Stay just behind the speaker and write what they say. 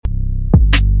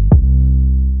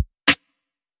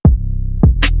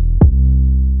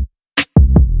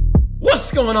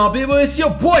What's going on, people? It's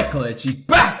your boy Kalechi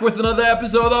back with another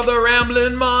episode of the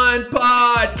Rambling Mind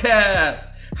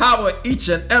Podcast. How are each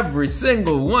and every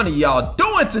single one of y'all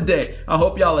doing today? I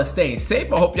hope y'all are staying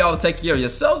safe. I hope y'all are taking care of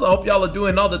yourselves. I hope y'all are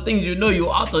doing all the things you know you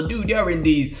ought to do during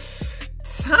these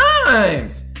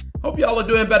times. Hope y'all are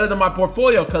doing better than my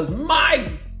portfolio, because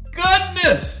my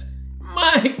goodness,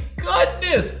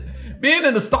 being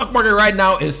in the stock market right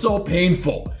now is so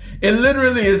painful. It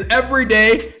literally is every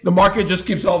day, the market just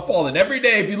keeps on falling. Every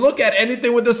day, if you look at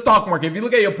anything with the stock market, if you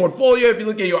look at your portfolio, if you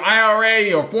look at your IRA,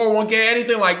 your 401k,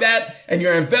 anything like that, and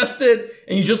you're invested,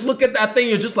 and you just look at that thing,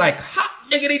 you're just like, hot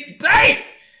diggity dang!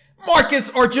 Markets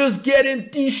are just getting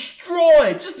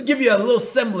destroyed. Just to give you a little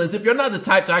semblance, if you're not the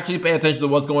type to actually pay attention to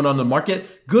what's going on in the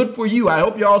market, good for you. I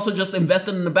hope you're also just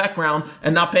investing in the background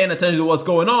and not paying attention to what's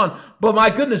going on. But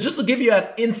my goodness, just to give you an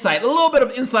insight, a little bit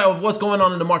of insight of what's going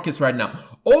on in the markets right now.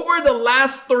 Over the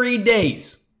last 3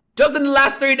 days, just in the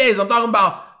last 3 days, I'm talking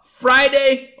about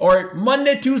Friday or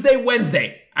Monday, Tuesday,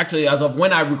 Wednesday. Actually, as of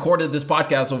when I recorded this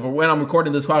podcast, or when I'm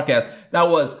recording this podcast, that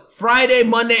was Friday,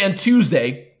 Monday, and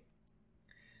Tuesday.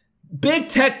 Big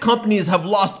tech companies have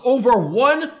lost over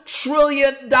 $1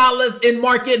 trillion in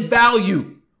market value.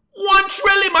 $1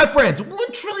 trillion, my friends,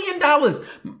 $1 trillion.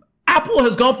 Apple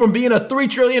has gone from being a $3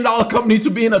 trillion company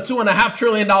to being a $2.5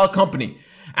 trillion company.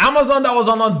 Amazon, that was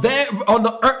on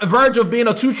the verge of being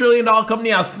a $2 trillion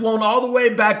company, has flown all the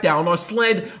way back down, or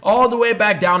slid all the way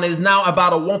back down, and is now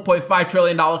about a $1.5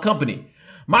 trillion company.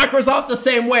 Microsoft, the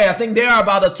same way. I think they are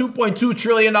about a $2.2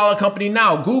 trillion company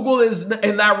now. Google is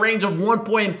in that range of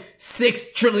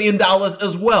 $1.6 trillion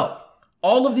as well.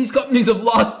 All of these companies have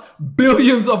lost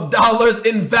billions of dollars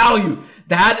in value.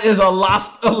 That is a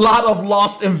lot of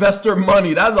lost investor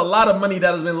money. That's a lot of money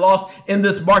that has been lost in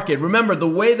this market. Remember, the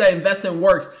way that investing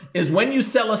works is when you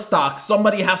sell a stock,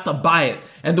 somebody has to buy it.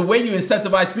 And the way you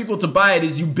incentivize people to buy it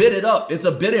is you bid it up. It's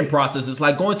a bidding process. It's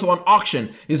like going to an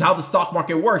auction is how the stock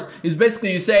market works. It's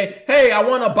basically you say, hey, I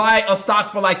want to buy a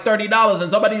stock for like $30. And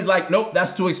somebody's like, nope,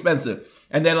 that's too expensive.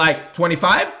 And they're like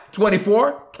 25,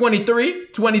 24, 23,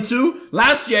 22.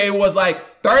 Last year it was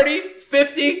like 30,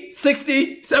 50,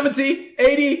 60, 70,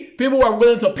 80. People are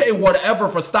willing to pay whatever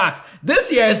for stocks.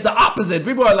 This year it's the opposite.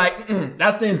 People are like,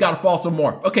 that thing's got to fall some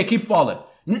more. Okay, keep falling.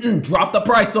 Drop the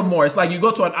price some more. It's like you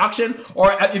go to an auction,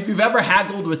 or if you've ever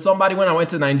haggled with somebody. When I went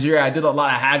to Nigeria, I did a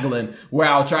lot of haggling where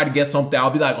I'll try to get something.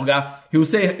 I'll be like, okay, he will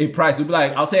say a price. He'll be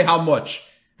like, I'll say how much.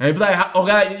 And he'll be like,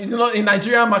 okay, you know, in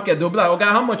Nigerian market, they'll be like, okay,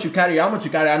 how much you carry? How much you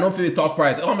carry? I don't feel the talk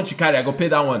price. How much you carry? I go pay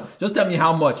that one. Just tell me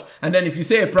how much. And then if you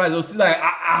say a price, they'll see like,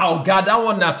 oh God, that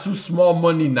one not too small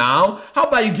money now. How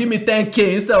about you give me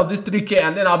 10K instead of this 3K?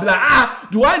 And then I'll be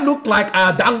like, do I look like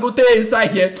a Dangote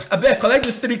inside here? I better collect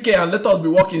this 3K and let us be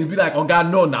walking. He'll be like, oh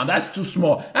God, no, now that's too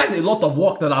small. That's a lot of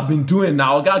work that I've been doing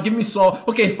now. Oh God, give me some.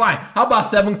 Okay, fine. How about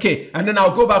 7K? And then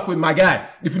I'll go back with my guy.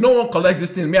 If you don't want to collect this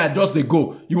thing, me, I just they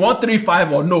go. You want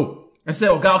 3-5 or no? And say,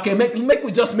 okay, make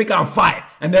we just make it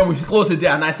 5. And then we close it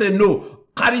there. And I said, no,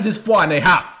 carry this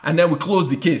 4.5. And then we close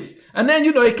the case. And then,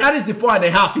 you know, he carries the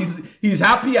 4.5. He's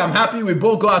happy. I'm happy. We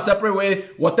both go our separate way,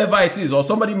 whatever it is. Or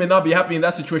somebody may not be happy in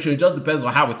that situation. It just depends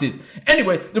on how it is.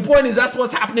 Anyway, the point is that's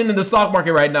what's happening in the stock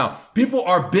market right now. People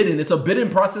are bidding. It's a bidding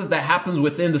process that happens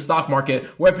within the stock market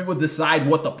where people decide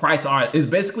what the price are. It's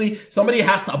basically somebody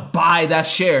has to buy that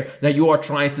share that you are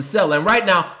trying to sell. And right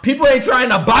now, people ain't trying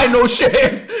to buy no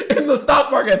shares in the stock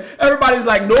market. Everybody's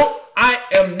like, nope. I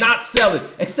am not selling,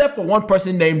 except for one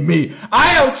person named me.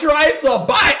 I am trying to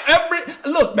buy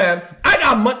look, man, I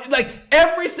got money, like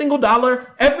every single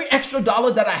dollar, every extra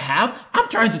dollar that I have, I'm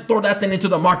trying to throw that thing into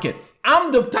the market.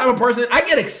 I'm the type of person, I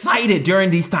get excited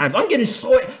during these times. I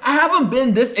haven't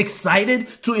been this excited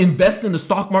to invest in the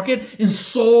stock market in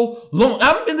so long. I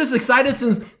haven't been this excited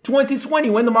since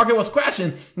 2020 when the market was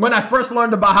crashing, when I first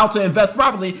learned about how to invest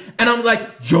properly. And I'm like,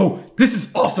 yo, this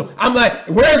is awesome. I'm like,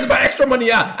 where is my extra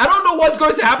money at? I don't know what's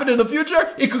going to happen in the future.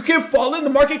 It could keep falling.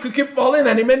 The market could keep falling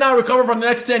and it may not recover for the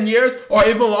next 10 years or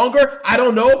even longer. I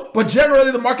don't know. But generally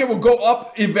the market will go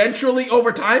up eventually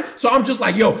over time. So I'm just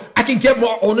like, yo, I can get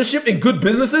more ownership in good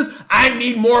businesses. I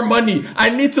need more money. I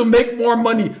need to make more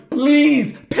money.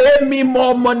 Please pay me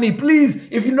more money.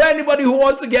 Please, if you know anybody who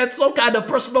wants to get some kind of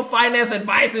personal finance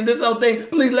advice in this whole thing,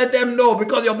 please let them know,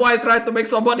 because your boy is trying to make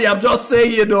some money. I'm just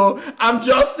saying, you know, I'm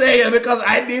just saying, because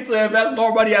I need to invest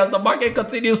more money as the market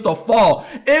continues to fall.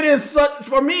 It is such,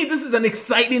 for me, this is an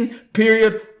exciting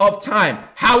period of time.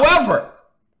 However,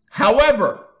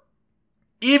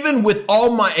 even with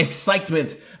all my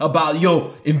excitement about,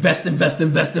 yo, invest.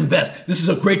 This is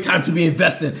a great time to be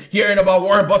investing. Hearing about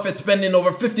Warren Buffett spending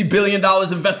over $50 billion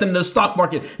investing in the stock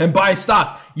market and buying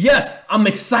stocks. Yes, I'm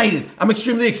excited. I'm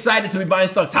extremely excited to be buying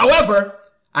stocks. However,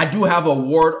 I do have a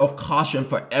word of caution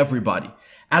for everybody.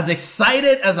 As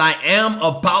excited as I am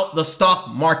about the stock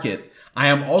market, I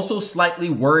am also slightly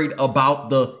worried about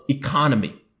the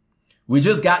economy. We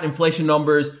just got inflation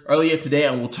numbers earlier today,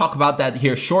 and we'll talk about that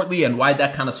here shortly and why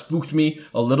that kind of spooked me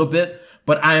a little bit.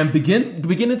 But I am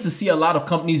beginning to see a lot of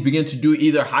companies begin to do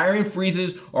either hiring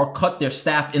freezes or cut their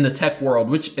staff in the tech world,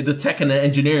 the tech and the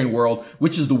engineering world,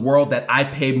 which is the world that I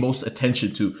pay most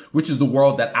attention to, which is the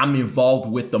world that I'm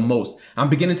involved with the most.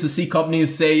 I'm beginning to see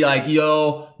companies say like,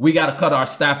 yo, we got to cut our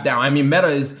staff down. I mean, Meta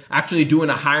is actually doing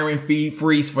a hiring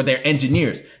freeze for their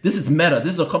engineers. This is Meta.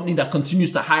 This is a company that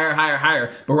continues to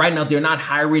hire. But right now they're not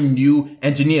hiring new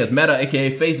engineers. Meta, aka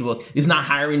Facebook, is not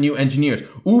hiring new engineers.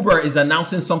 Uber is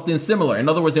announcing something similar. In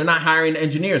other words, they're not hiring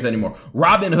engineers anymore.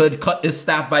 Robinhood cut its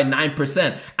staff by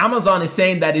 9%. Amazon is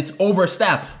saying that it's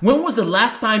overstaffed. When was the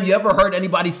last time you ever heard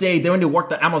anybody say when they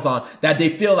worked at Amazon that they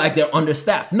feel like they're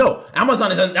understaffed? No,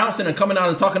 Amazon is announcing and coming out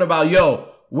and talking about, yo,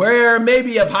 where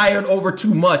maybe have hired over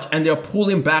too much and they're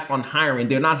pulling back on hiring.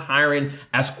 They're not hiring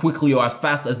as quickly or as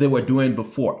fast as they were doing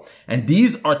before. And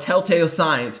these are telltale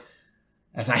signs.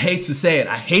 As I hate to say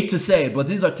it, but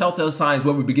these are telltale signs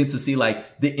where we begin to see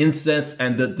like the incense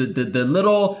and the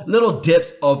little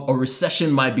dips of a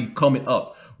recession might be coming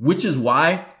up, which is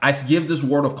why I give this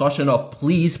word of caution of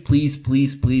please.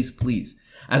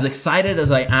 As excited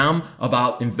as I am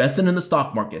about investing in the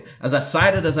stock market, as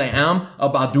excited as I am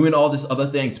about doing all these other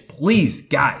things, please,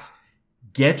 guys,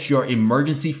 get your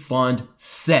emergency fund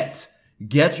set.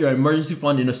 Get your emergency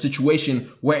fund in a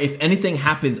situation where if anything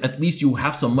happens, at least you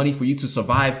have some money for you to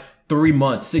survive 3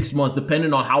 months, 6 months,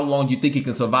 depending on how long you think you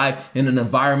can survive in an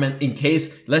environment in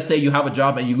case, let's say you have a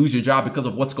job and you lose your job because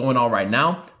of what's going on right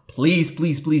now. Please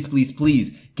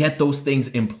get those things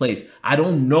in place. I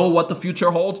don't know what the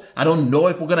future holds. I don't know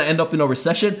if we're going to end up in a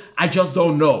recession. I just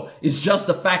don't know. It's just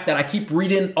the fact that I keep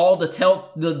reading all the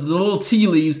little tea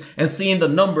leaves and seeing the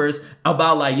numbers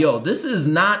about like, yo, this is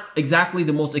not exactly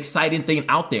the most exciting thing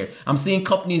out there. I'm seeing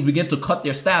companies begin to cut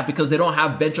their staff because they don't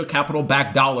have venture capital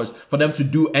backed dollars for them to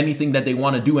do anything that they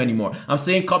want to do anymore. I'm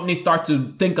seeing companies start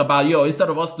to think about, yo, instead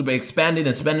of us to be expanding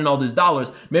and spending all these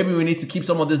dollars, maybe we need to keep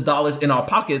some of these dollars in our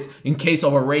pockets in case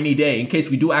of a rainy day, in case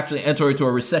we do actually enter into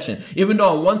a recession. Even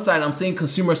though on one side I'm seeing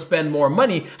consumers spend more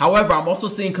money, however, I'm also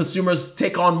seeing consumers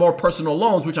take on more personal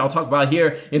loans, which I'll talk about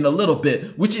here in a little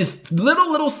bit, which is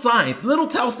little signs, little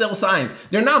telltale signs.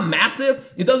 They're not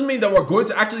massive. It doesn't mean that we're going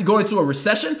to actually go into a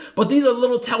recession, but these are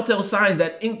little telltale signs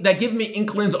that give me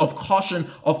inklings of caution,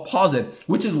 of pausing,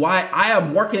 which is why I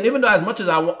am working, even though as much as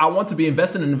I want to be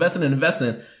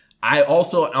investing, I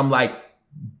also am like,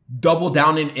 double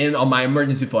downing in on my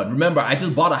emergency fund. Remember, I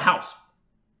just bought a house,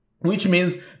 which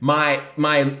means my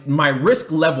risk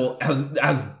level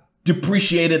has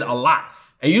depreciated a lot.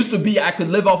 It used to be I could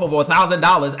live off of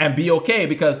 $1,000 and be okay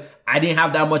because I didn't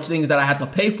have that much things that I had to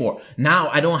pay for. Now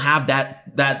I don't have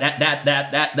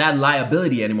that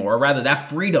liability anymore, or rather that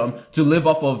freedom to live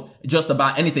off of just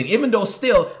about anything. Even though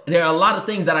still there are a lot of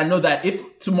things that I know that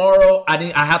if tomorrow I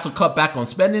had to cut back on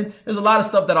spending, there's a lot of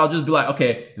stuff that I'll just be like,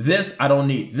 okay, this I don't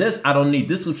need, this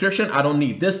subscription I don't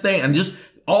need, this thing, and just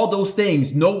all those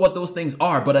things, know what those things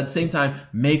are, but at the same time,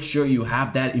 make sure you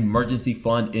have that emergency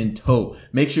fund in tow.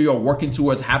 Make sure you're working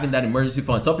towards having that emergency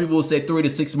fund. Some people will say 3 to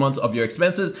 6 months of your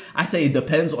expenses. I say it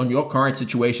depends on your current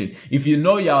situation. If you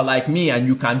know you're like me and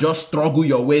you can just struggle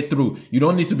your way through, you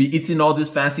don't need to be eating all this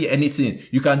fancy anything.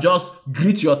 You can just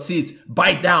grit your teeth,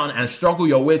 bite down and struggle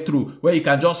your way through, where you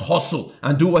can just hustle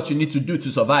and do what you need to do to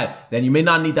survive. Then you may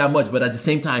not need that much, but at the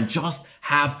same time, just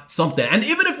have something. And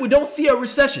even if we don't see a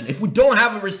recession, if we don't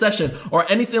have a recession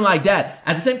or anything like that,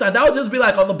 at the same time, that would just be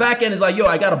like on the back end, it's like, yo,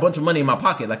 I got a bunch of money in my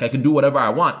pocket. Like I can do whatever I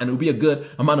want. And it will be a good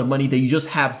amount of money that you just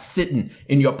have sitting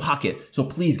in your pocket. So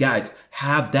please, guys,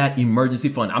 have that emergency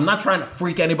fund. I'm not trying to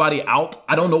freak anybody out.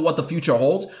 I don't know what the future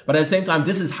holds, but at the same time,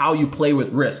 this is how you play with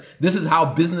risk. This is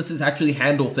how businesses actually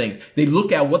handle things. They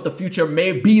look at what the future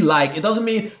may be like. It doesn't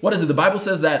mean, what is it? The Bible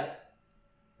says that,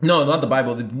 no, not the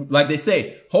Bible. Like they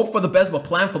say, hope for the best, but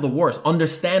plan for the worst.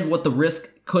 Understand what the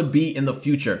risk could be in the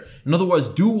future. In other words,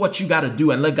 do what you got to do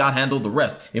and let God handle the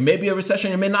rest. It may be a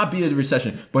recession. It may not be a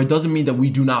recession, but it doesn't mean that we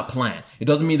do not plan. It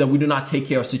doesn't mean that we do not take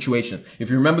care of situations.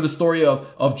 If you remember the story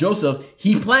of Joseph,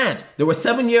 he planned. There were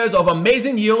 7 years of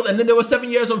amazing yield, and then there were 7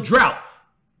 years of drought.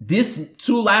 This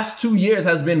last 2 years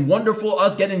has been wonderful.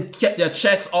 Us getting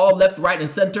checks all left, right, and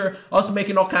center. Us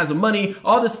making all kinds of money.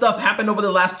 All this stuff happened over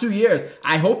the last 2 years.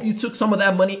 I hope you took some of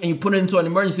that money and you put it into an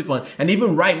emergency fund. And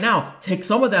even right now, take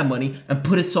some of that money and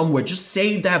put it somewhere. Just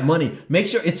save that money. Make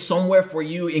sure it's somewhere for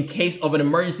you in case of an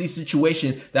emergency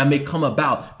situation that may come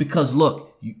about. Because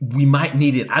look, we might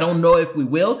need it. I don't know if we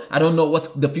will. I don't know what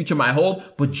the future might hold,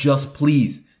 but just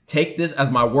please take this as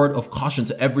my word of caution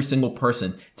to every single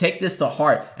person. Take this to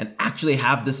heart and actually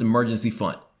have this emergency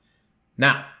fund.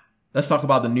 Now, let's talk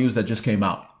about the news that just came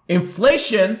out.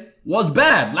 Inflation was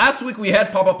bad. Last week, we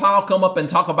had Papa Powell come up and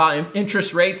talk about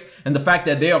interest rates and the fact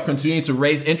that they are continuing to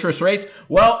raise interest rates.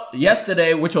 Well,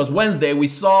 yesterday, which was Wednesday, we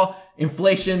saw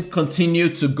inflation continue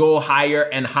to go higher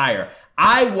and higher.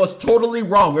 I was totally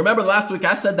wrong. Remember last week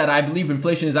I said that I believe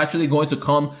inflation is actually going to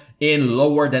come in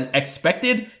lower than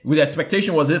expected. The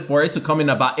expectation was for it to come in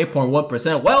about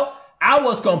 8.1%. Well, I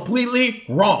was completely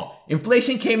wrong.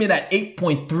 Inflation came in at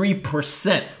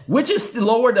 8.3%, which is still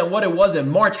lower than what it was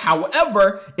in March.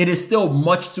 However, it is still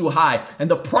much too high. And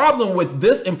the problem with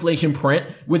this inflation print,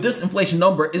 with this inflation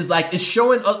number, is like it's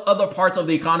showing us other parts of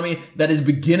the economy that is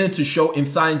beginning to show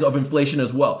signs of inflation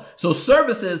as well. So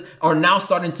services are now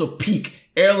starting to peak.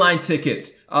 Airline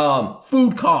tickets,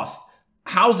 food costs,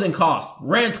 housing costs,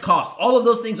 rent costs, all of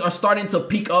those things are starting to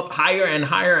peak up higher and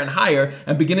higher and higher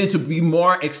and beginning to be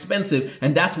more expensive.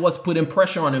 And that's what's putting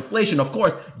pressure on inflation. Of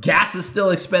course, gas is still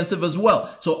expensive as well.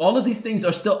 So all of these things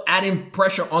are still adding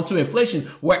pressure onto inflation,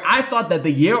 where I thought that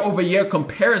the year over year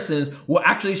comparisons will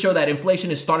actually show that inflation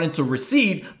is starting to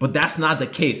recede, but that's not the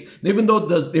case. Even though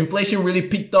the inflation really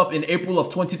peaked up in April of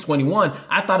 2021,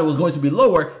 I thought it was going to be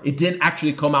lower. It didn't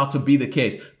actually come out to be the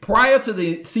case. Prior to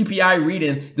the CPI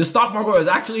reading, the stock market was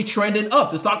actually trending up.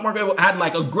 The stock market had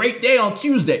like a great day on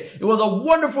Tuesday. It was a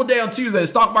wonderful day on Tuesday. The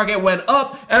stock market went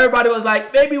up. Everybody was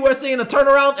like, maybe we're seeing a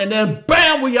turnaround. And then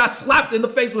bam, we got slapped in the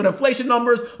face with inflation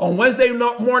numbers on Wednesday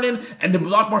morning. And the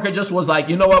stock market just was like,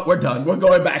 you know what? We're done. We're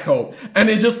going back home. And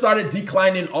it just started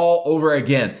declining all over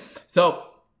again. So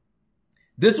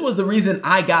this was the reason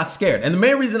I got scared. And the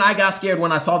main reason I got scared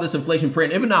when I saw this inflation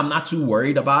print, even though I'm not too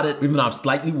worried about it, even though I'm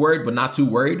slightly worried, but not too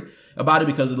worried about it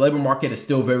because the labor market is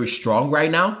still very strong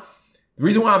right now. The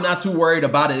reason why I'm not too worried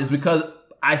about it is because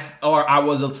I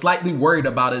was slightly worried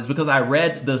about it is because I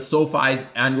read the SoFi's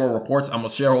annual reports. I'm a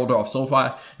shareholder of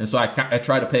SoFi. And so I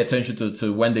try to pay attention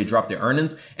to when they drop their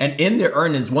earnings. And in their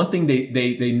earnings, one thing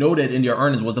they noted in their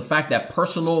earnings was the fact that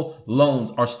personal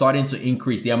loans are starting to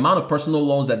increase. The amount of personal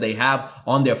loans that they have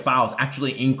on their files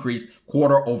actually increased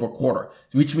quarter over quarter,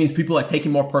 which means people are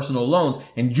taking more personal loans.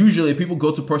 And usually people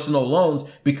go to personal loans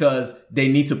because they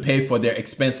need to pay for their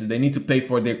expenses. They need to pay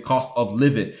for their cost of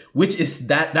living, which is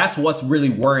that's what's really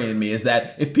worrying me, is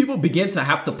that if people begin to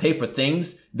have to pay for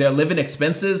things, their living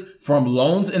expenses from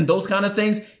loans and those kind of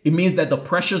things, it means that the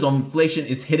pressures of inflation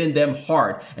is hitting them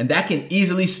hard. And that can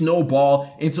easily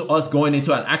snowball into us going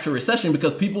into an actual recession,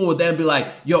 because people would then be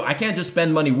like, yo, I can't just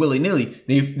spend money willy-nilly.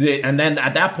 And then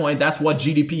at that point, that's what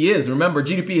GDP is. Remember,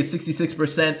 GDP is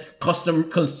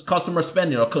 66% customer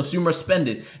spending or consumer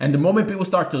spending. And the moment people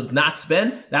start to not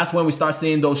spend, that's when we start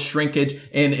seeing those shrinkage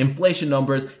in inflation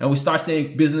numbers. And we start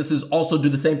seeing businesses also do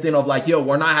the same thing of like, yo,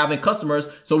 we're not having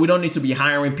customers, so we don't need to be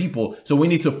hiring people. So we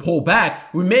need to pull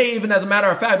back. We may even, as a matter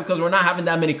of fact, because we're not having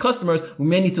that many customers, we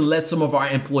may need to let some of our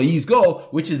employees go,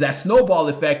 which is that snowball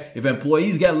effect. If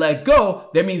employees get let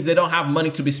go, that means they don't have money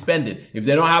to be spending. If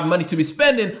they don't have money to be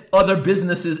spending, other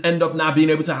businesses end up not being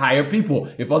able to hire people.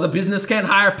 If other business can't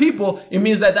hire people, it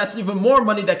means that that's even more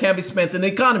money that can be spent in the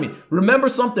economy. Remember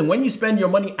something, when you spend your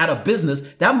money at a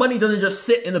business, that money doesn't just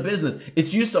sit in the business.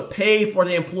 It's used to pay for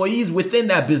the employees within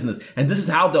that business. And this is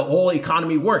how the whole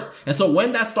economy works. And so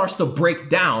when that starts to break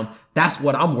down, that's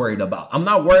what I'm worried about. I'm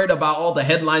not worried about all the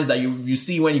headlines that you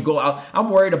see when you go out. I'm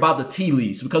worried about the tea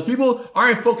leaves, because people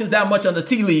aren't focused that much on the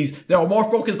tea leaves. They're more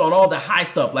focused on all the high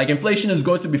stuff. Like inflation is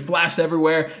going to be flashed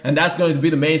everywhere, and that's going to be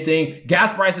the main thing.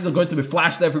 Gas prices are going to be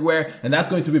flashed everywhere, and that's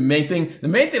going to be the main thing. The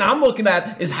main thing I'm looking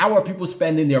at is how are people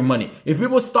spending their money. If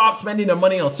people stop spending their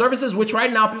money on services, which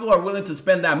right now people are willing to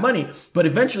spend that money, but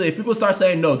eventually if people start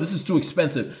saying, no, this is too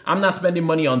expensive, I'm not spending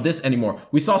money on this anymore.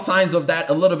 We saw signs of that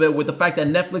a little bit with the fact that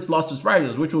Netflix lost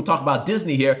subscribers, which we'll talk about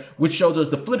Disney here, which shows us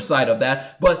the flip side of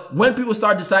that. But when people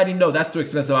start deciding, no, that's too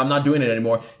expensive, I'm not doing it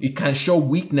anymore, it can show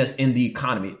weakness in the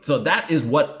economy. So that is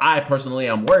what I personally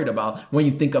am worried about when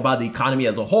you think about the economy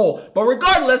as a whole. But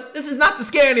regardless, regardless, this is not to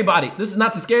scare anybody. This is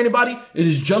not to scare anybody. It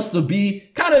is just to be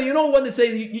kind of, you know what they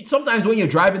say, sometimes when you're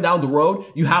driving down the road,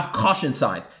 you have caution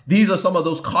signs. These are some of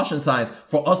those caution signs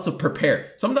for us to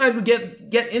prepare. Sometimes we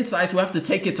get insights, we have to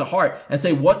take it to heart and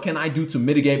say, what can I do to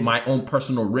mitigate my own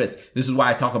personal risk? This is why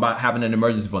I talk about having an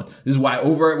emergency fund. This is why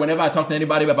whenever I talk to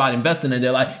anybody about investing and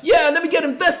they're like, yeah, let me get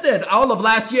invested. All of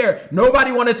last year,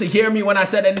 nobody wanted to hear me when I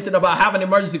said anything about having an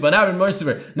emergency fund,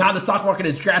 Now the stock market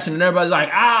is crashing and everybody's like,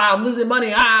 I'm losing money.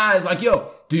 It's like, yo,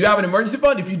 do you have an emergency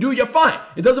fund? If you do, you're fine.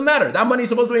 It doesn't matter. That money is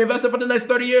supposed to be invested for the next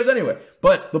 30 years anyway.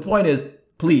 But the point is,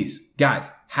 please, guys,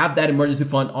 have that emergency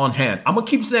fund on hand. I'm going to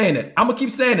keep saying it.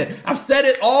 I've said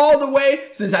it all the way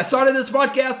since I started this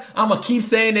podcast. I'm going to keep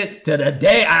saying it to the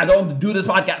day I don't do this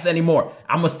podcast anymore.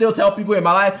 I'm going to still tell people in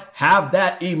my life, have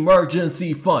that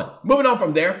emergency fund. Moving on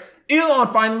from there, Elon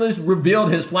finally revealed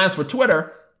his plans for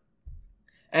Twitter.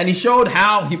 And he showed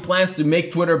how he plans to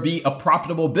make Twitter be a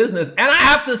profitable business. And I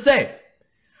have to say,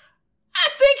 I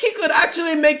think he could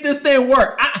actually make this thing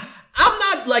work. I'm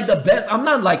not like the best. I'm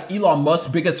not like Elon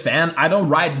Musk's biggest fan. I don't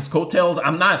ride his coattails.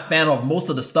 I'm not a fan of most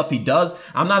of the stuff he does.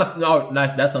 That's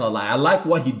not a lie. I like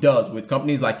what he does with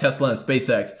companies like Tesla and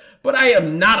SpaceX, but I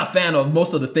am not a fan of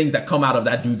most of the things that come out of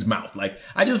that dude's mouth. Like,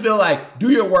 I just feel like, do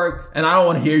your work and I don't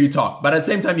want to hear you talk. But at the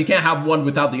same time, you can't have one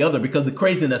without the other because the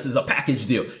craziness is a package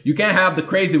deal. You can't have the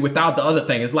crazy without the other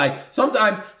thing. It's like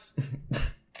sometimes,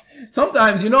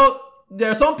 you know,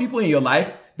 there are some people in your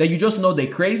life that you just know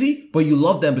they're crazy, but you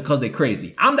love them because they're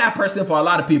crazy. I'm that person for a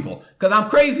lot of people because I'm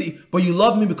crazy, but you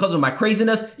love me because of my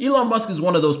craziness. Elon Musk is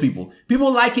one of those people.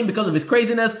 People like him because of his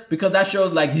craziness, because that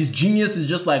shows like his genius is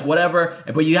just like whatever,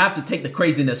 but you have to take the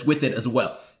craziness with it as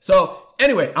well. So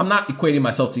anyway, I'm not equating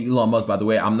myself to Elon Musk, by the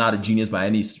way. I'm not a genius by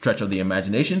any stretch of the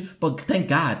imagination, but thank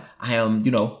God I am,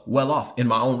 well off in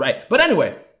my own right. But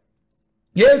anyway,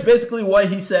 here's basically what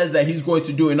he says that he's going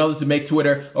to do in order to make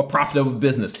Twitter a profitable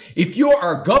business. If you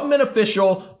are a government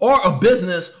official or a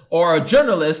business or a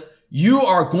journalist, you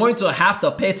are going to have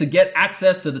to pay to get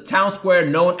access to the town square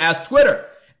known as Twitter.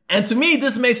 And to me,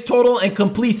 this makes total and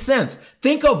complete sense.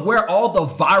 Think of where all the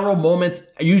viral moments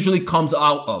usually comes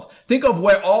out of. Think of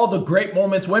where all the great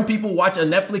moments when people watch a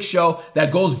Netflix show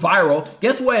that goes viral,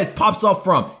 guess where it pops up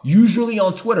from? Usually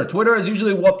on Twitter. Twitter is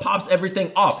usually what pops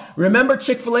everything off. Remember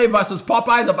Chick-fil-A versus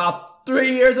Popeyes about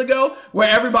 3 years ago where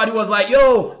everybody was like,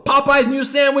 yo, Popeye's new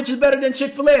sandwich is better than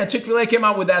Chick-fil-A. And Chick-fil-A came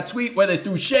out with that tweet where they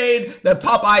threw shade. Then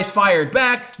Popeyes fired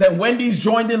back. Then Wendy's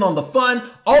joined in on the fun.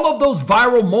 All of those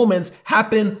viral moments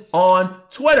happen on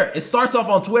Twitter. It starts off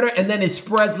on Twitter and then it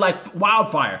spreads like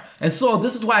wildfire. And so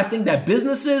this is why I think that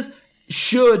businesses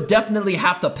should definitely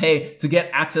have to pay to get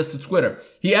access to Twitter.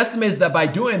 He estimates that by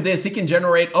doing this, he can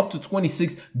generate up to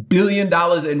 $26 billion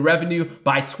in revenue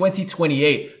by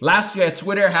 2028. Last year,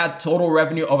 Twitter had total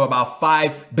revenue of about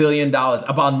 $5 billion,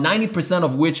 about 90%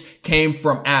 of which came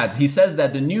from ads. He says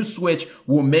that the new switch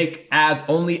will make ads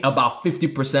only about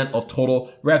 50% of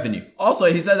total revenue. Also,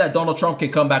 he said that Donald Trump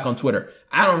can come back on Twitter.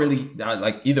 I don't really,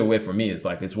 like, either way for me, it's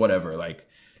like, it's whatever. Like,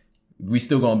 we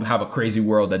still gonna have a crazy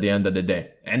world at the end of the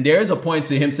day. And there is a point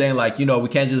to him saying like, we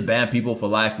can't just ban people for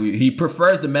life. He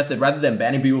prefers the method, rather than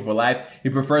banning people for life,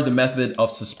 he prefers the method of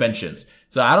suspensions.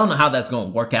 So I don't know how that's gonna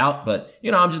work out, but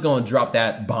I'm just gonna drop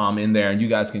that bomb in there and you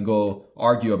guys can go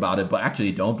argue about it, but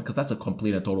actually don't, because that's a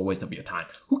complete and total waste of your time.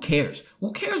 Who cares?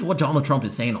 Who cares what Donald Trump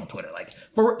is saying on Twitter?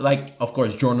 Of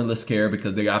course, journalists care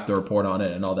because they have to report on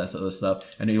it and all that other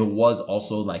stuff. And it was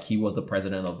also like, he was the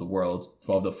president of the world,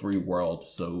 of the free world.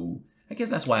 So I guess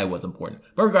that's why it was important.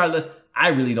 But regardless, I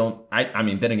really don't.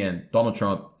 Then again, Donald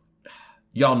Trump,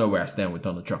 y'all know where I stand with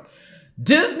Donald Trump.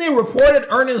 Disney reported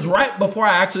earnings right before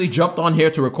I actually jumped on here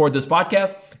to record this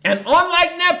podcast. And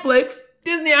unlike Netflix,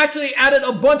 Disney actually added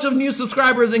a bunch of new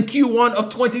subscribers in Q1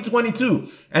 of 2022.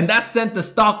 And that sent the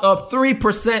stock up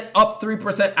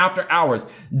 3% after hours.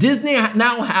 Disney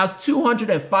now has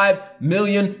 205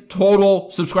 million total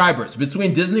subscribers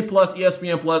between Disney Plus,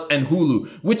 ESPN Plus, and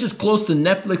Hulu, which is close to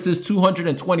Netflix's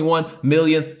 221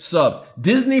 million subs.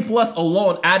 Disney Plus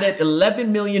alone added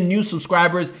 11 million new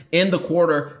subscribers in the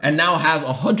quarter and now has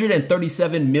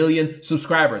 137 million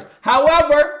subscribers.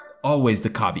 However, always the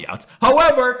caveats.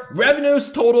 However,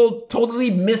 revenues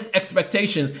totally missed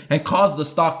expectations and caused the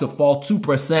stock to fall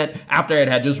 2% after it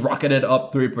had just rocketed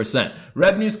up 3%.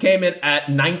 Revenues came in at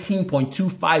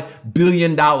 $19.25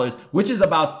 billion, which is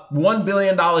about $1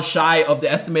 billion shy of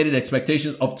the estimated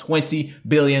expectations of $20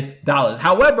 billion.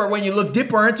 However, when you look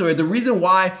deeper into it, the reason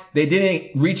why they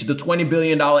didn't reach the $20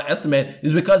 billion estimate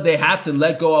is because they had to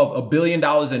let go of $1 billion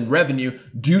in revenue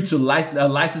due to a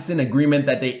licensing agreement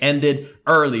that they ended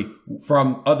early.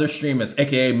 from other streamers,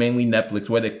 aka mainly Netflix,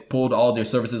 where they pulled all their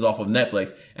services off of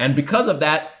Netflix. And because of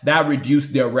that, that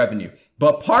reduced their revenue.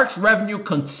 But Parks revenue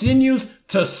continues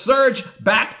to surge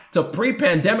back to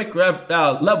pre-pandemic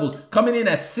levels, coming in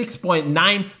at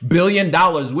 $6.9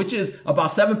 billion, which is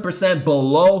about 7%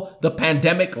 below the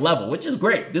pandemic level, which is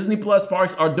great. Disney Plus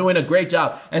parks are doing a great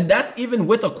job. And that's even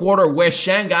with a quarter where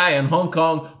Shanghai and Hong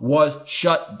Kong was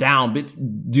shut down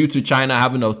due to China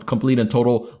having a complete and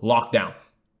total lockdown.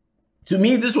 To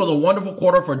me, this was a wonderful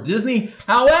quarter for Disney.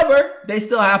 However, they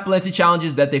still have plenty of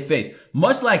challenges that they face.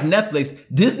 Much like Netflix,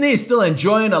 Disney is still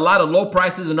enjoying a lot of low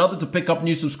prices in order to pick up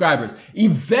new subscribers.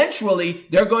 Eventually,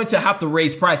 they're going to have to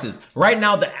raise prices. Right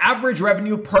now, the average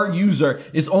revenue per user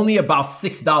is only about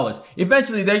 $6.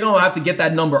 Eventually, they're going to have to get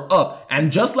that number up.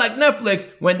 And just like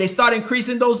Netflix, when they start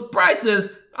increasing those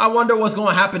prices, I wonder what's going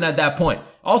to happen at that point.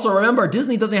 Also, remember,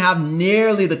 Disney doesn't have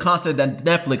nearly the content that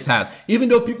Netflix has. Even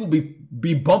though people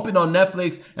be bumping on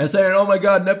Netflix and saying, oh my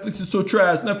God, Netflix is so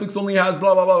trash. Netflix only has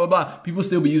blah, blah, blah, blah, blah. People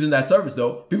still be using that service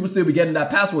though. People still be getting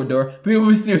that password though. People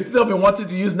be still be wanting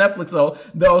to use Netflix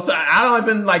though. So I don't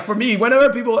even, like, for me, whenever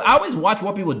I always watch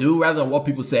what people do rather than what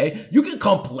people say. You can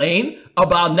complain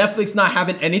about Netflix not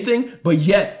having anything, but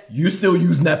yet you still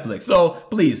use Netflix. So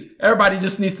please, everybody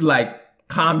just needs to like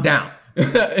calm down.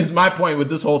 Is my point with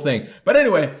this whole thing. But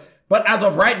anyway, but as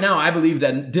of right now, I believe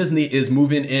that Disney is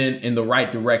moving in the right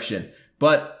direction.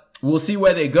 But we'll see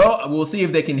where they go. We'll see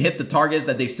if they can hit the target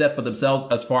that they set for themselves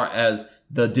as far as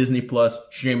the Disney Plus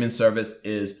streaming service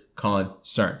is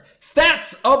concerned.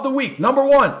 Stats of the week. Number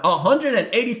one,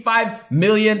 $185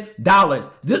 million.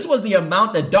 This was the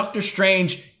amount that Doctor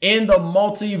Strange in the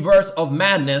Multiverse of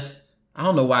Madness, I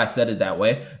don't know why I said it that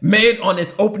way, made on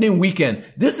its opening weekend.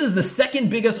 This is the second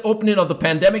biggest opening of the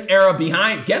pandemic era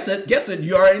behind, guess it,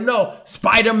 you already know,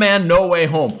 Spider-Man No Way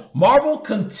Home. Marvel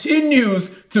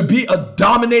continues to be a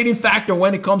dominating factor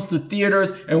when it comes to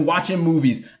theaters and watching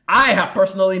movies. I have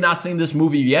personally not seen this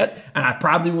movie yet, and I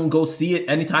probably won't go see it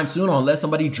anytime soon unless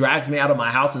somebody drags me out of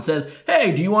my house and says,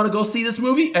 hey, do you want to go see this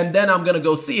movie? And then I'm going to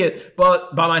go see it.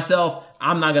 But by myself,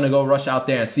 I'm not going to go rush out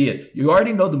there and see it. You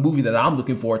already know the movie that I'm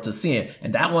looking forward to seeing,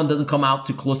 and that one doesn't come out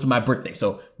too close to my birthday.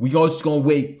 So we all just going to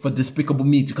wait for Despicable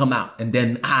Me to come out, and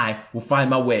then I will find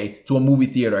my way to a movie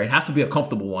theater. It has to be a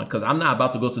comfortable one because I'm not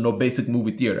about to go to no basic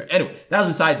movie theater. Anyway, that's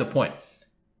beside the point.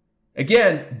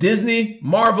 Again, Disney,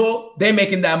 Marvel, they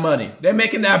making that money. They're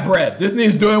making that bread. Disney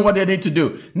is doing what they need to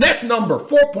do. Next number,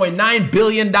 $4.9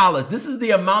 billion. This is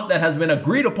the amount that has been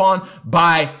agreed upon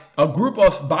by a group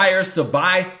of buyers to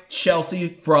buy Chelsea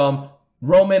from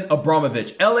Roman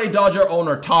Abramovich. LA Dodger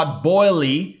owner Todd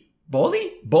Boehly,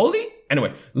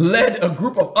 anyway, led a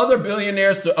group of other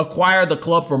billionaires to acquire the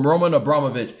club from Roman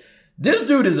Abramovich. This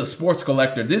dude is a sports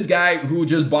collector. This guy who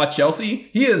just bought Chelsea,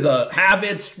 he is a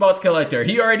avid sports collector.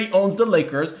 He already owns the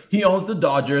Lakers, he owns the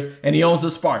Dodgers, and he owns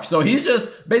the Sparks. So he's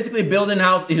just basically building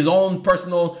out his own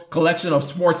personal collection of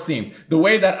sports teams. The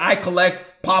way that I collect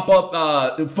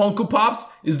pop-up Funko Pops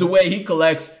is the way he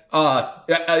collects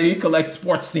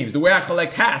sports teams. The way I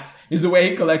collect hats is the way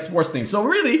he collects sports teams. So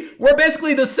really, we're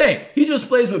basically the same. He just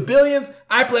plays with billions.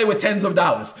 I play with tens of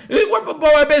dollars.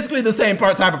 We're basically the same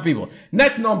type of people.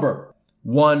 Next number,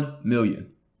 1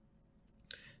 million.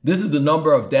 This is the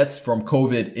number of deaths from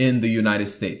COVID in the United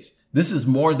States. This is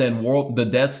more than the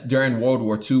deaths during World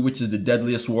War II, which is the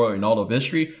deadliest war in all of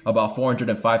history. About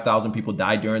 405,000 people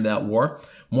died during that war.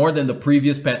 More than the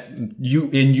previous in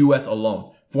US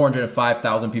alone.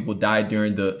 405,000 people died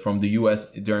from the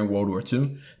US during World War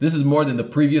II. This is more than the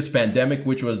previous pandemic,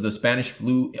 which was the Spanish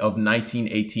flu of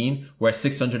 1918, where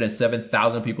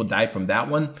 607,000 people died from that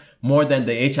one. More than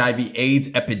the HIV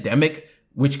AIDS epidemic,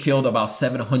 which killed about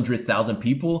 700,000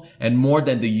 people, and more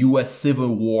than the US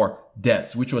Civil War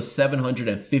deaths, which was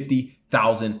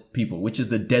 750,000 people, which is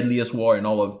the deadliest war in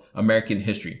all of American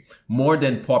history. More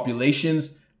than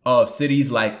populations of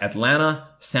cities like Atlanta,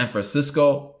 San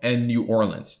Francisco, and New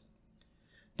Orleans.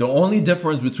 The only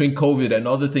difference between COVID and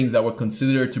other things that were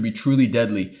considered to be truly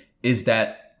deadly is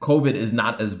that COVID is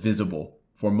not as visible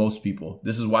for most people.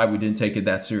 This is why we didn't take it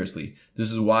that seriously.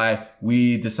 This is why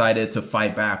we decided to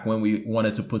fight back when we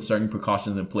wanted to put certain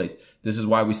precautions in place. This is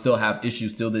why we still have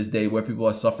issues till this day where people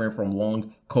are suffering from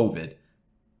long COVID.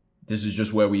 This is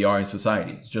just where we are in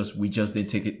society. It's just, we just didn't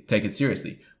take it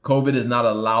seriously. COVID is not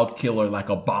a loud killer like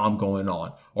a bomb going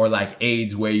on, or like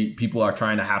AIDS where people are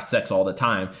trying to have sex all the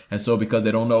time. And so because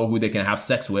they don't know who they can have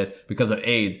sex with because of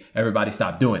AIDS, everybody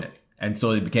stopped doing it. And so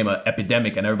it became an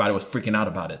epidemic and everybody was freaking out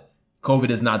about it.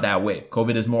 COVID is not that way.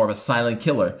 COVID is more of a silent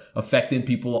killer affecting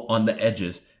people on the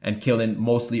edges and killing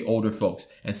mostly older folks.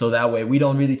 And so that way we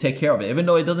don't really take care of it. Even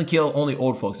though it doesn't kill only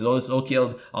old folks, it also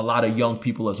killed a lot of young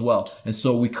people as well. And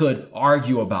so we could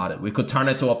argue about it. We could turn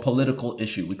it to a political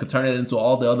issue. We could turn it into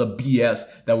all the other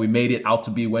BS that we made it out to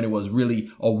be when it was really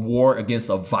a war against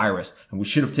a virus. And we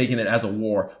should have taken it as a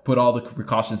war, put all the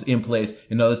precautions in place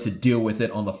in order to deal with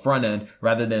it on the front end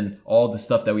rather than all the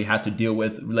stuff that we had to deal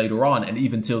with later on. And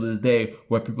even till this day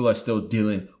where people are still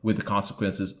dealing with the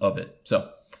consequences of it. So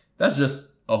that's just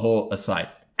a whole aside.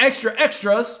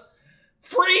 Extras,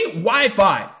 free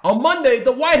Wi-Fi. On Monday,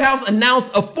 the White House announced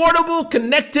Affordable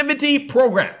Connectivity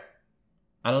Program.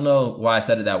 I don't know why I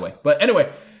said it that way, but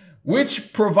anyway,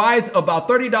 which provides about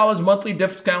 $30 monthly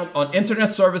discount on internet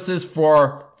services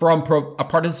from a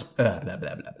participant.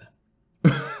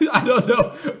 I don't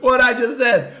know what I just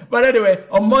said. But anyway,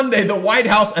 on Monday, the White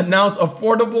House announced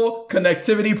Affordable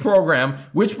Connectivity Program,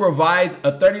 which provides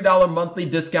a $30 monthly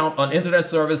discount on internet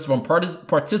service from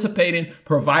participating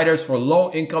providers for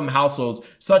low-income households,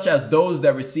 such as those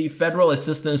that receive federal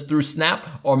assistance through SNAP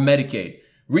or Medicaid.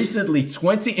 Recently,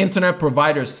 20 internet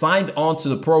providers signed on to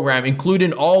the program,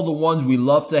 including all the ones we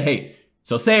love to hate.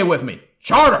 So say it with me.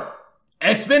 Charter,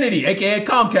 Xfinity, aka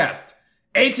Comcast,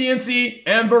 AT&T,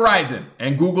 and Verizon,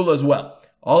 and Google as well.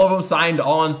 All of them signed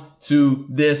on to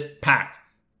this pact.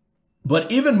 But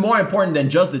even more important than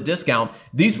just the discount,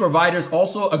 these providers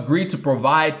also agreed to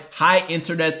provide high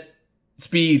internet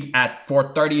speeds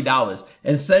for $30,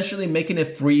 essentially making it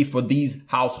free for these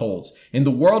households. In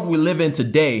the world we live in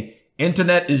today,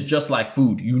 internet is just like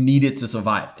food. You need it to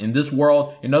survive. In this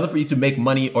world, in order for you to make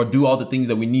money or do all the things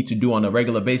that we need to do on a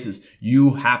regular basis,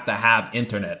 you have to have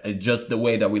internet. It's just the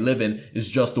way that we live in.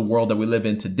 It's just the world that we live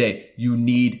in today. You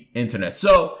need internet.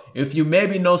 So if you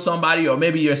maybe know somebody or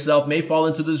maybe yourself may fall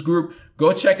into this group,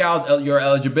 go check out your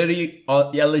eligibility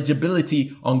on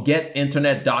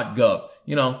getinternet.gov.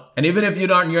 And even if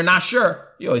you're not sure,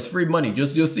 it's free money. You'll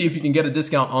see if you can get a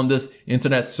discount on this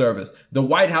internet service. The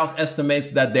White House estimates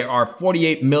that there are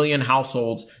 48 million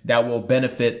households that will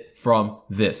benefit from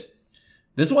this.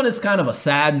 This one is kind of a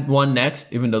sad one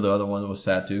next, even though the other one was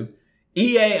sad too.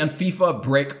 EA and FIFA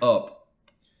break up.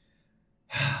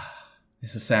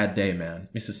 It's a sad day, man.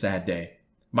 It's a sad day.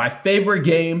 My favorite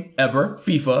game ever,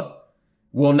 FIFA,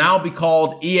 will now be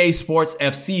called EA Sports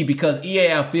FC because EA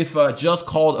and FIFA just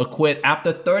called a quit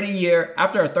after a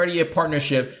 30-year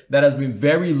partnership that has been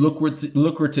very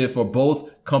lucrative for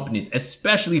both companies,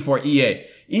 especially for EA.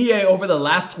 EA over the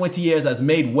last 20 years has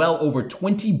made well over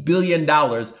 $20 billion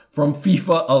from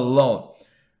FIFA alone.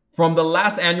 From the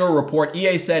last annual report,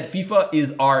 EA said FIFA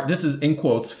is this is in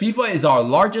quotes, FIFA is our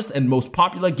largest and most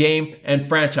popular game and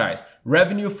franchise.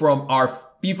 Revenue from our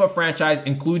FIFA franchise,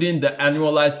 including the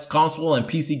annualized console and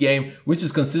PC game, which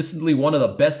is consistently one of the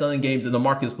best-selling games in the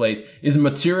marketplace, is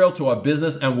material to our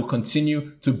business and will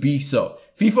continue to be so.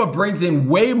 FIFA brings in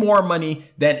way more money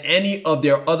than any of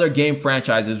their other game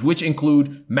franchises, which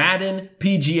include Madden,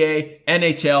 PGA,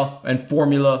 NHL, and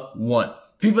Formula 1.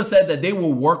 FIFA said that they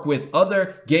will work with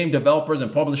other game developers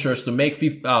and publishers to make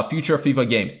future FIFA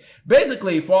games.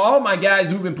 Basically, for all my guys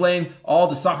who've been playing all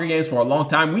the soccer games for a long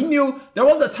time, we knew there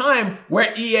was a time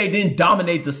where EA didn't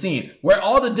dominate the scene, where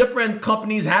all the different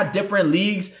companies had different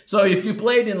leagues. So if you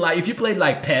played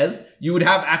like PES, you would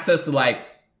have access to the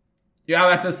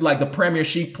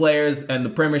Premiership players and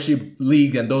the Premiership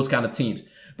League and those kind of teams.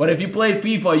 But if you played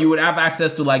FIFA, you would have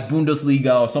access to like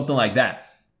Bundesliga or something like that.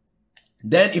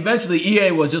 Then eventually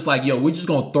EA was just like, we're just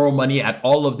going to throw money at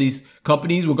all of these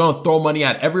companies. We're going to throw money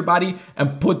at everybody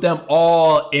and put them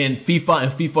all in FIFA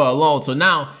and FIFA alone. So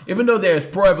now, even though there's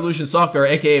Pro Evolution Soccer,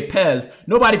 aka PES,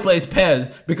 nobody plays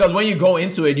PES because when you go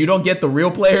into it, you don't get the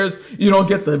real players. You don't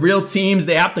get the real teams.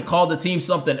 They have to call the team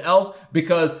something else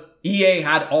because EA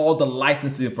had all the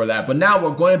licensing for that. But now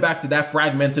we're going back to that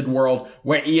fragmented world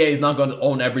where EA is not going to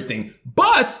own everything.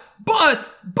 But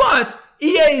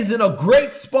EA is in a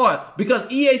great spot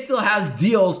because EA still has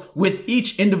deals with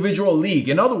each individual league.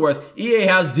 In other words, EA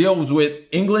has deals with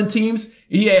England teams.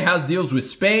 EA has deals with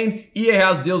Spain. EA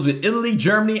has deals with Italy,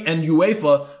 Germany, and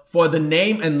UEFA for the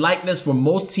name and likeness for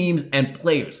most teams and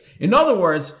players. In other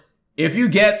words, if you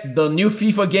get the new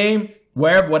FIFA game,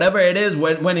 whatever it is,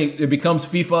 when it becomes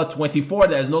FIFA 24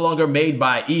 that is no longer made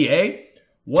by EA,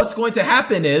 what's going to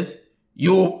happen is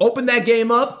you open that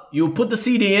game up, you put the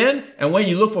CD in, and when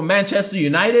you look for Manchester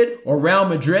United or Real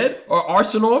Madrid or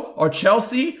Arsenal or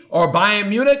Chelsea or Bayern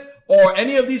Munich or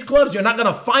any of these clubs, you're not going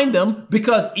to find them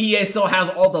because EA still has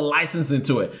all the licensing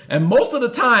to it. And most of the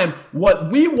time,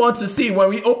 what we want to see when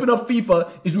we open up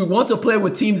FIFA is we want to play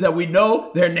with teams that we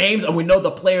know their names and we know the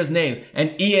players' names.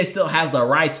 And EA still has the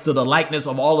rights to the likeness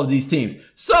of all of these teams.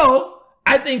 So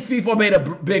I think FIFA made a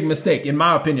big mistake, in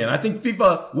my opinion. I think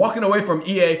FIFA walking away from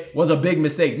EA was a big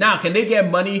mistake. Now, can they get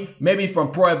money maybe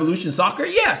from Pro Evolution Soccer?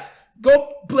 Yes.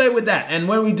 Go play with that. And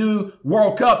when we do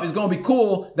World Cup, it's going to be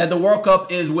cool that the World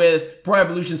Cup is with Pro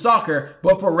Evolution Soccer.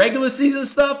 But for regular season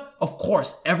stuff, of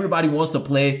course, everybody wants to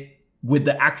play with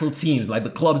the actual teams, like the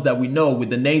clubs that we know,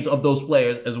 with the names of those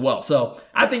players as well. So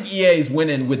I think EA is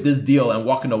winning with this deal and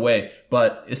walking away,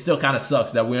 but it still kind of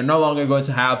sucks that we're no longer going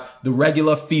to have the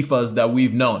regular FIFAs that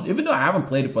we've known, even though I haven't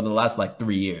played it for the last like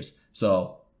 3 years.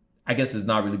 So I guess it's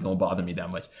not really going to bother me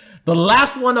that much. The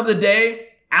last one of the day,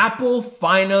 Apple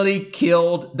finally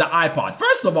killed the iPod.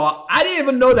 First of all, I didn't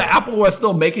even know that Apple was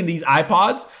still making these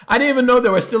iPods. I didn't even know they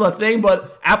were still a thing,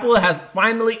 but Apple has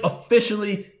finally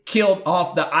officially killed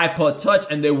off the iPod Touch,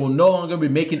 and they will no longer be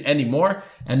making any more.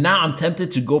 And now I'm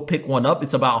tempted to go pick one up.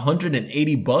 It's about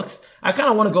 $180. I kind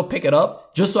of want to go pick it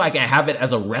up just so I can have it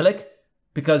as a relic,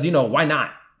 because, you know, why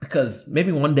not? Because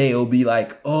maybe one day it'll be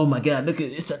like, oh my God, look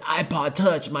at it's an iPod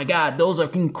Touch. My God, those are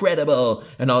incredible,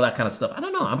 and all that kind of stuff. I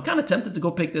don't know. I'm kind of tempted to go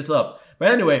pick this up.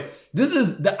 But anyway,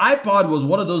 the iPod was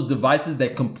one of those devices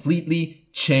that completely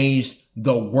changed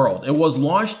the world. It was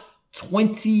launched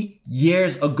 20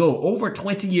 years ago, over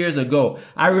 20 years ago.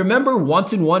 I remember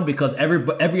wanting one because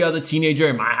every other teenager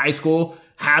in my high school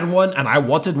had one, and I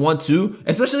wanted one too.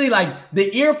 Especially like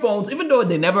the earphones, even though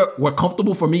they never were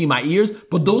comfortable for me in my ears,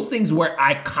 but those things were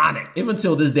iconic. Even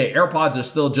till this day, AirPods are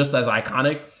still just as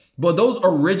iconic. But those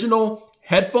original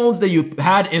headphones that you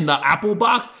had in the Apple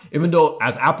box, even though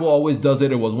as Apple always does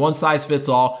it, it was one size fits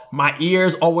all. My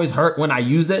ears always hurt when I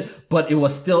used it, but it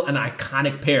was still an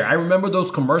iconic pair. I remember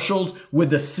those commercials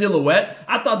with the silhouette.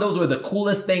 I thought those were the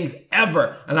coolest things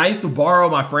ever. And I used to borrow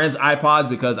my friend's iPods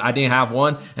because I didn't have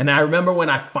one. And I remember when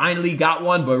I finally got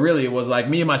one, but really it was like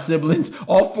me and my siblings,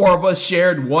 all 4 of us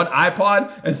shared one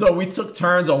iPod. And so we took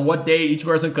turns on what day each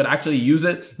person could actually use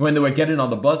it when they were getting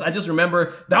on the bus. I just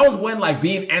remember that was when like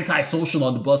being antisocial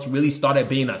on the bus really started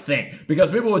being a thing,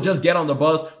 because people would just get on the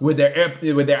bus with their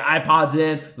iPods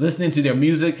in, listening to their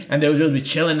music, and they would just be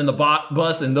chilling in the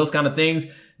bus and those kind of things.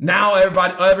 Now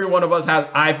every one of us has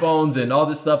iPhones and all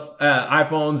this stuff,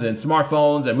 iPhones and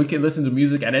smartphones, and we can listen to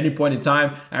music at any point in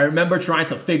time. I remember trying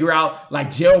to figure out like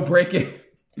jailbreaking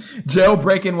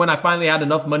when I finally had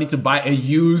enough money to buy a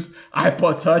used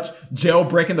iPod Touch,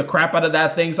 jailbreaking the crap out of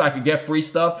that thing so I could get free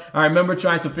stuff. I remember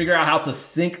trying to figure out how to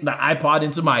sync the iPod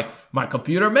into my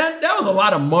computer. Man, there was a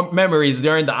lot of memories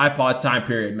during the iPod time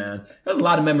period, man. There's a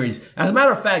lot of memories. As a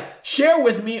matter of fact, share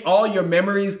with me all your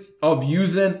memories of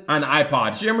using an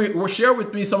iPod. Share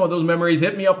with me some of those memories.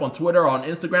 Hit me up on Twitter or on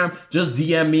Instagram. Just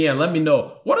DM me and let me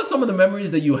know what are some of the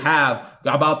memories that you have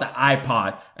about the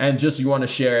iPod, and just you want to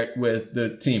share it with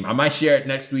the team. I might share it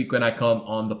next week when I come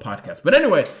on the podcast. But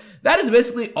anyway, that is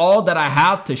basically all that I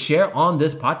have to share on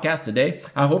this podcast today.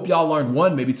 I hope y'all learned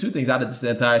 1, maybe 2 things out of this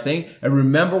entire thing. And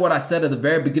remember what I said at the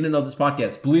very beginning of this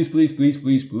podcast. Please, please, please,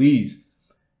 please, please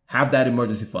have that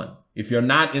emergency fund. If you're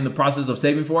not in the process of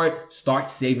saving for it, start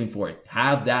saving for it.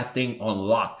 Have that thing on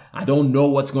lock. I don't know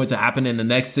what's going to happen in the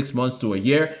next 6 months to a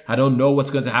year. I don't know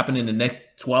what's going to happen in the next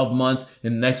 12 months,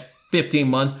 in the next 15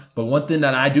 months. But one thing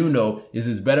that I do know is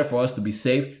it's better for us to be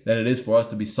safe than it is for us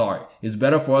to be sorry. It's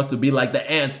better for us to be like the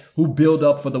ants who build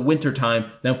up for the winter time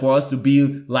than for us to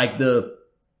be like the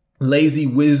lazy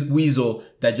weasel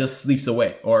that just sleeps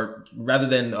away. Or rather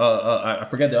than, I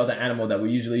forget the other animal that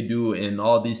we usually do in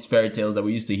all these fairy tales that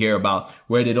we used to hear about,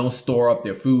 where they don't store up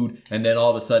their food and then all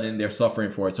of a sudden they're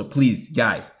suffering for it. So please,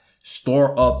 guys,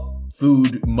 store up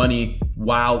food, money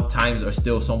while times are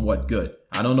still somewhat good.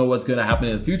 I don't know what's going to happen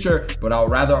in the future, but I'd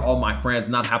rather all my friends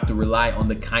not have to rely on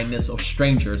the kindness of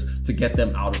strangers to get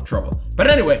them out of trouble. But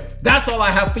anyway, that's all I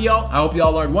have for y'all. I hope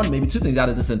y'all learned 1, maybe 2 things out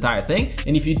of this entire thing.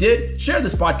 And if you did, share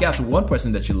this podcast with one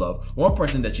person that you love, one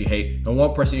person that you hate, and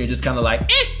one person you're just kind of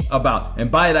like about. And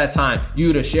by that time, you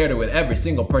would have shared it with every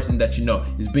single person that you know.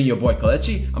 It's been your boy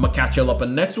Kalechi. I'm going to catch y'all up in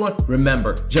the next one.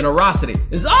 Remember, generosity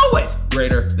is always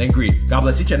greater than greed. God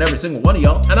bless each and every single one of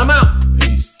y'all, and I'm out.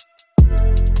 Peace.